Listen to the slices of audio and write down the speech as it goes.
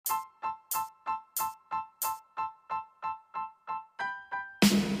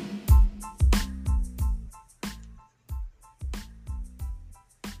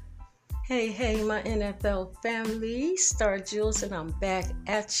Hey, my NFL family, Star Jules, and I'm back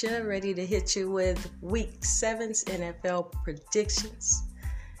at you, ready to hit you with Week 7's NFL predictions.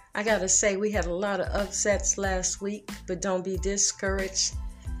 I gotta say, we had a lot of upsets last week, but don't be discouraged.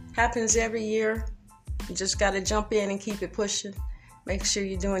 Happens every year. You just gotta jump in and keep it pushing. Make sure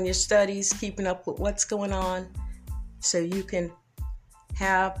you're doing your studies, keeping up with what's going on, so you can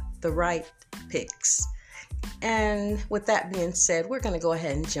have the right picks. And with that being said, we're going to go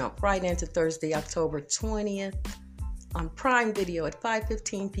ahead and jump right into Thursday, October 20th. On Prime Video at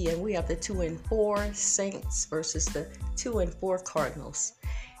 5:15 p.m., we have the 2-4 Saints versus the 2-4 Cardinals.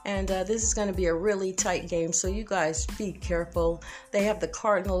 And this is going to be a really tight game, so you guys be careful. They have the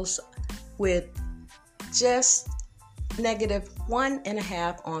Cardinals with just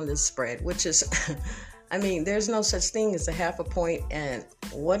 -1.5 on the spread, which is, there's no such thing as a half a point, and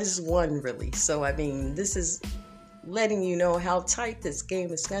what is one really? So, this is letting you know how tight this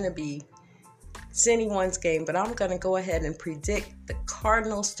game is going to be. It's anyone's game, but I'm going to go ahead and predict the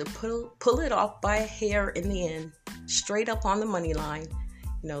Cardinals to pull it off by a hair in the end, straight up on the money line.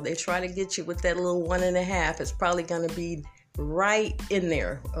 They try to get you with that little 1.5. It's probably going to be right in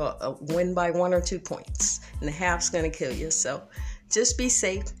there, a win by 1 or 2 points, and the half's going to kill you. So just be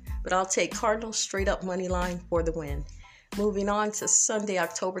safe, but I'll take Cardinals straight up money line for the win. Moving on to Sunday,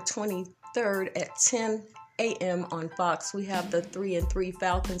 October 23rd at 10 a.m. on Fox, we have the 3-3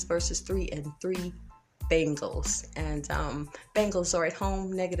 Falcons versus 3-3 Bengals. And Bengals are at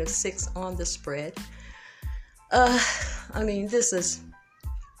home, -6 on the spread. This is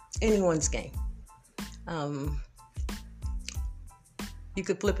anyone's game. You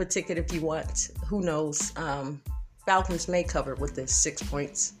could flip a ticket if you want. Who knows? Falcons may cover with the 6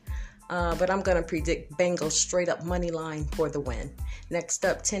 points. But I'm going to predict Bengals straight up money line for the win. Next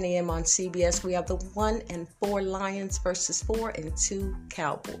up, 10 a.m. on CBS, we have the 1-4 Lions versus 4-2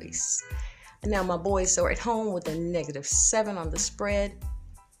 Cowboys. And now my boys are at home with a -7 on the spread.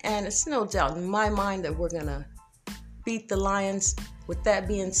 And it's no doubt in my mind that we're going to beat the Lions. With that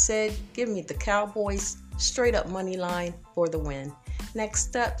being said, give me the Cowboys straight up money line for the win.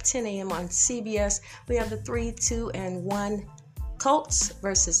 Next up, 10 a.m. on CBS, we have the 3-2-1 Colts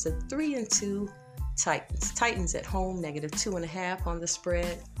versus the 3-2 Titans. Titans at home, -2.5 on the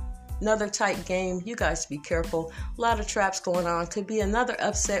spread. Another tight game. You guys be careful. A lot of traps going on. Could be another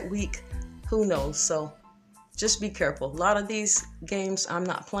upset week. Who knows? So just be careful. A lot of these games I'm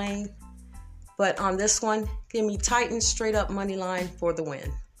not playing. But on this one, give me Titans straight up money line for the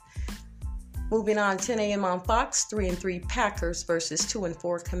win. Moving on, 10 a.m. on Fox, 3-3 Packers versus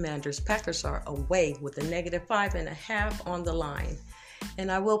 2-4 Commanders. Packers are away with a -5.5 on the line. And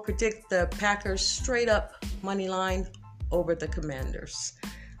I will predict the Packers straight up money line over the Commanders.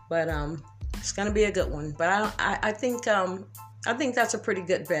 But it's going to be a good one. But I think that's a pretty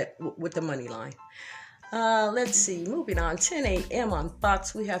good bet with the money line. Let's see. Moving on, 10 a.m. on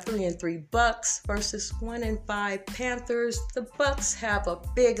Fox, we have 3-3 Bucks versus 1-5 Panthers. The Bucks have a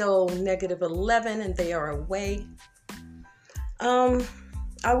big old -11, and they are away.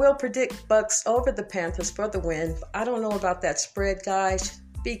 I will predict Bucks over the Panthers for the win. I don't know about that spread, guys.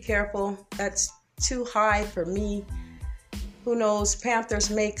 Be careful. That's too high for me. Who knows? Panthers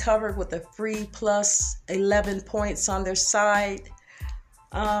may cover with a free plus 11 points on their side.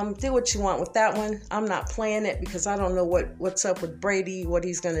 Do what you want with that one. I'm not playing it because I don't know what's up with Brady, what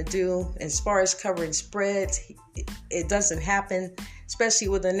he's going to do. As far as covering spreads, it doesn't happen, especially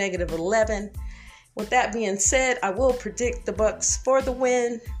with a -11. With that being said, I will predict the Bucks for the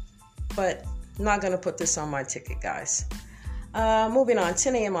win, but I'm not going to put this on my ticket, guys. Moving on,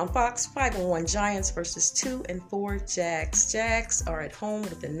 10 a.m. on Fox, 5-1 Giants versus 2-4 Jags. Jags are at home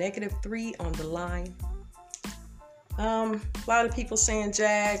with a -3 on the line. A lot of people saying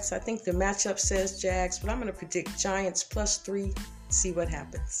Jags. I think the matchup says Jags, but I'm going to predict Giants +3. See what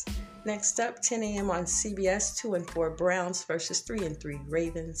happens. Next up, 10 a.m. on CBS, 2-4 Browns versus 3-3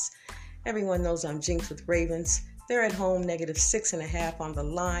 Ravens. Everyone knows I'm jinxed with Ravens. They're at home, -6.5 on the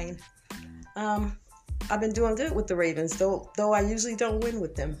line. I've been doing good with the Ravens, though I usually don't win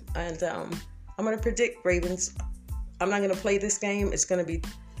with them. And I'm going to predict Ravens. I'm not going to play this game. It's going to be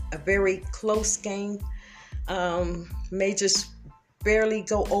a very close game. May just barely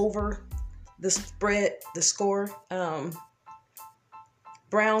go over the spread, the score.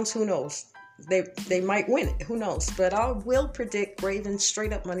 Browns, who knows? They might win it. Who knows? But I will predict Ravens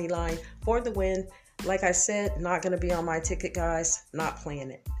straight up money line for the win. Like I said, not going to be on my ticket, guys. Not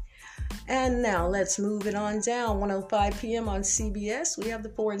playing it. And now let's move it on down. 1:05 p.m. on CBS. We have the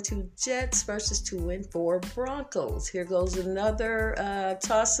 4-2 Jets versus 2-4 Broncos. Here goes another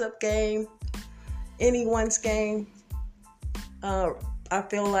toss-up game. Anyone's game. I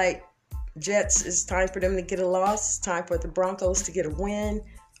feel like Jets, it's time for them to get a loss. It's time for the Broncos to get a win.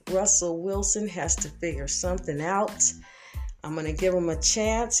 Russell Wilson has to figure something out. I'm going to give him a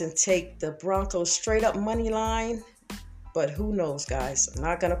chance and take the Broncos straight up money line. But who knows, guys? I'm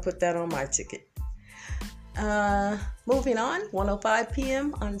not going to put that on my ticket. Moving on, 1:05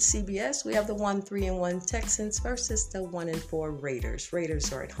 p.m. on CBS, we have the 1-3-1 Texans versus the 1-4 Raiders.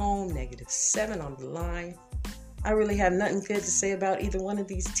 Raiders are at home, -7 on the line. I really have nothing good to say about either one of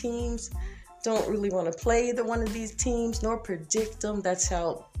these teams. Don't really want to play either one of these teams, nor predict them. That's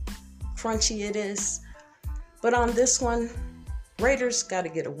how crunchy it is. But on this one, Raiders got to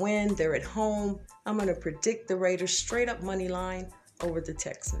get a win. They're at home. I'm going to predict the Raiders straight up money line over the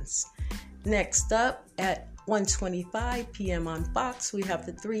Texans. Next up, at 1:25 p.m. on Fox, we have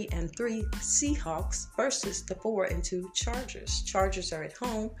the 3-3 Seahawks versus the 4-2 Chargers. Chargers are at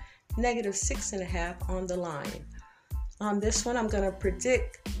home, -6.5 on the line. On this one, I'm going to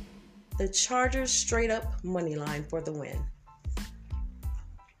predict the Chargers straight up money line for the win.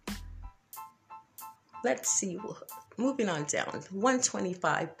 Let's see. Moving on down,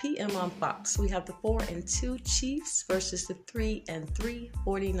 1:25 p.m. on Fox, we have the 4-2 Chiefs versus the 3-3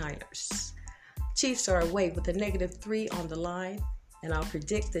 49ers. Chiefs are away with a -3 on the line, and I'll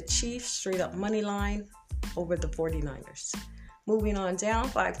predict the Chiefs straight up money line over the 49ers. Moving on down,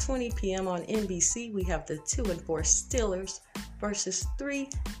 5:20 p.m. on NBC, we have the 2-4 Steelers versus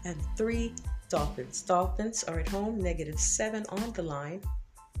 3-3 Dolphins. Dolphins are at home, -7 on the line,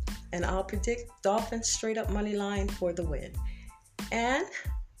 and I'll predict Dolphins straight up money line for the win. And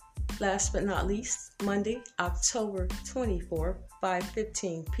last but not least, Monday, October 24,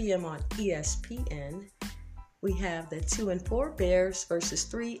 5:15 p.m. on ESPN, we have the 2-4 Bears versus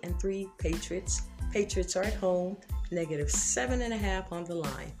 3-3 Patriots. Patriots are at home, -7.5 on the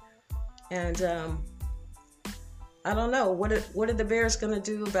line. And I don't know, what are the Bears going to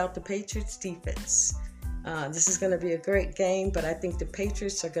do about the Patriots defense? This is going to be a great game, but I think the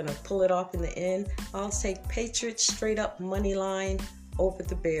Patriots are going to pull it off in the end. I'll take Patriots straight up money line over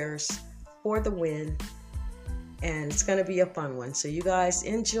the Bears for the win, and it's going to be a fun one. So you guys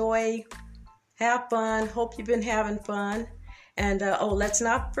enjoy, have fun. Hope you've been having fun. And let's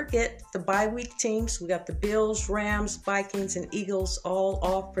not forget the bye week teams. We got the Bills, Rams, Vikings, and Eagles all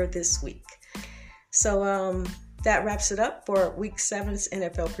off for this week. So that wraps it up for Week 7's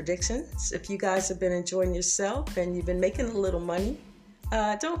NFL predictions. If you guys have been enjoying yourself and you've been making a little money,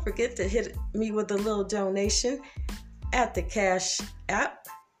 don't forget to hit me with a little donation at the Cash App,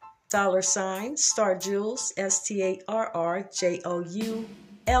 $StarJulz,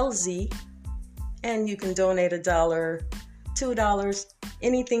 StarRRJoulz, and you can donate $1, $2,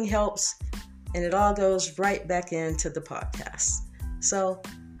 anything helps, and it all goes right back into the podcast. So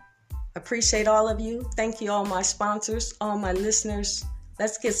appreciate all of you. Thank you, all my sponsors, all my listeners.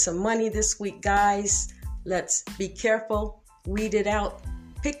 Let's get some money this week, guys. Let's be careful, weed it out,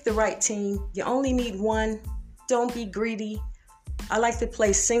 pick the right team. You only need one. Don't be greedy. I like to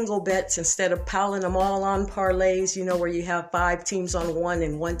play single bets instead of piling them all on parlays, where you have 5 teams on one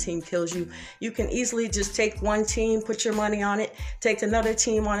and one team kills you. You can easily just take one team, put your money on it, take another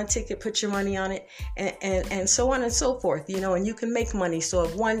team on a ticket, put your money on it, and so on and so forth, and you can make money. So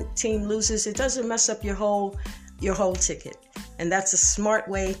if one team loses, it doesn't mess up your whole ticket. And that's a smart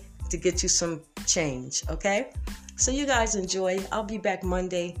way to get you some change, okay? So you guys enjoy. I'll be back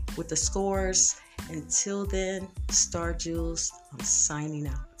Monday with the scores. Until then, StarJulz, I'm signing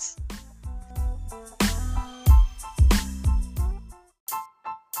out.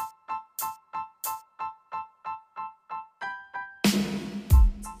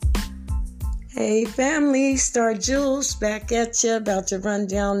 Hey family, StarJulz back at you, about to run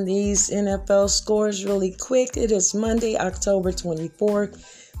down these NFL scores really quick. It is Monday, October 24th.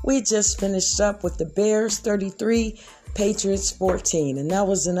 We just finished up with the Bears 33, Patriots 14, and that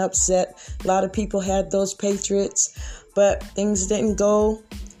was an upset. A lot of people had those Patriots, but things didn't go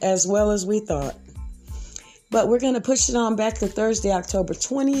as well as we thought. But we're going to push it on back to Thursday, October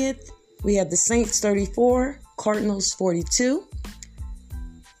 20th. We had the Saints 34, Cardinals 42,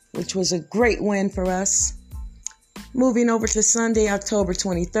 which was a great win for us. Moving over to Sunday, October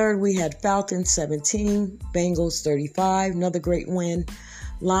 23rd, we had Falcons 17, Bengals 35, another great win.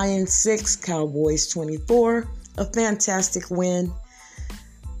 Lions 6, Cowboys 24, a fantastic win.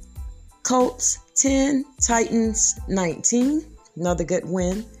 Colts 10, Titans 19, another good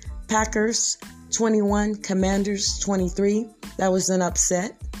win. Packers 21, Commanders 23, that was an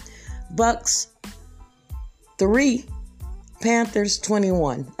upset. Bucks 3, Panthers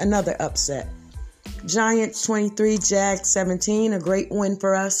 21, another upset. Giants 23, Jags 17, a great win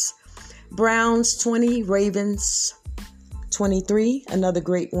for us. Browns 20, Ravens 23, another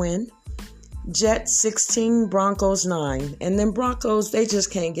great win. Jets 16, Broncos 9. And then Broncos, they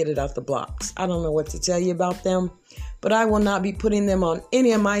just can't get it out the blocks. I don't know what to tell you about them, but I will not be putting them on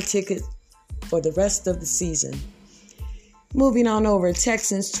any of my tickets for the rest of the season. Moving on over,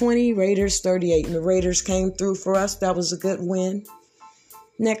 Texans 20, Raiders 38. And the Raiders came through for us. That was a good win.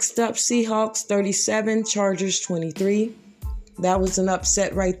 Next up, Seahawks 37, Chargers 23. That was an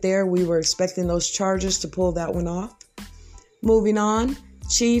upset right there. We were expecting those Chargers to pull that one off. Moving on,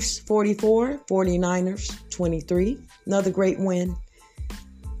 Chiefs 44, 49ers 23. Another great win.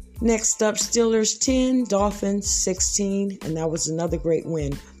 Next up, Steelers 10, Dolphins 16. And that was another great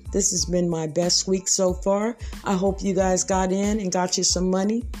win. This has been my best week so far. I hope you guys got in and got you some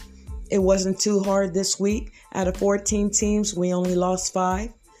money. It wasn't too hard this week. Out of 14 teams, we only lost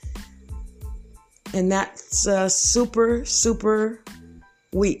 5. And that's a super, super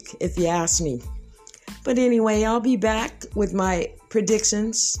week, if you ask me. But anyway, I'll be back with my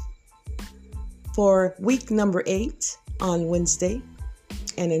predictions for week number 8 on Wednesday.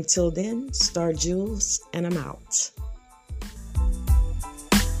 And until then, Star Jules, and I'm out.